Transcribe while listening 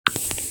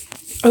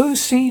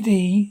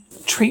OCD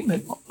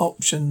treatment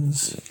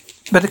options.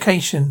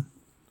 Medication.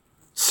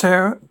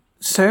 Serotonin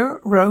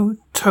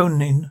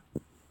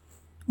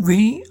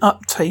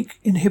reuptake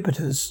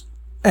inhibitors.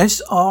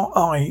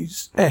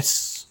 SRIs.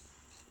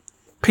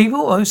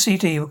 People with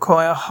OCD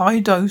require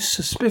high-dose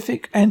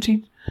specific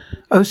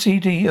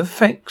anti-OCD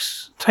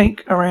effects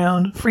take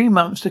around 3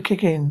 months to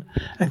kick in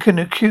and can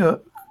occur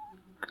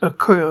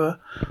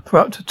for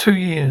up to 2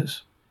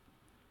 years.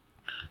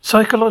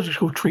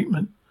 Psychological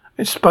treatment.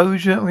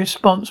 Exposure and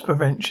response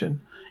prevention.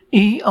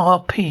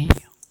 ERP.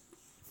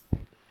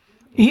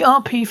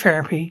 ERP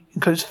therapy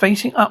includes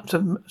facing up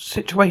to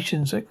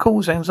situations that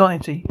cause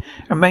anxiety,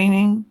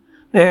 remaining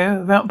there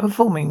without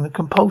performing the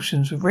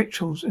compulsions with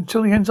rituals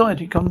until the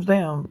anxiety comes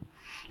down.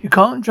 You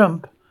can't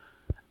jump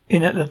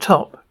in at the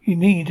top. You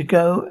need to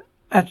go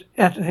in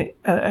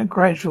a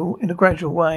gradual way.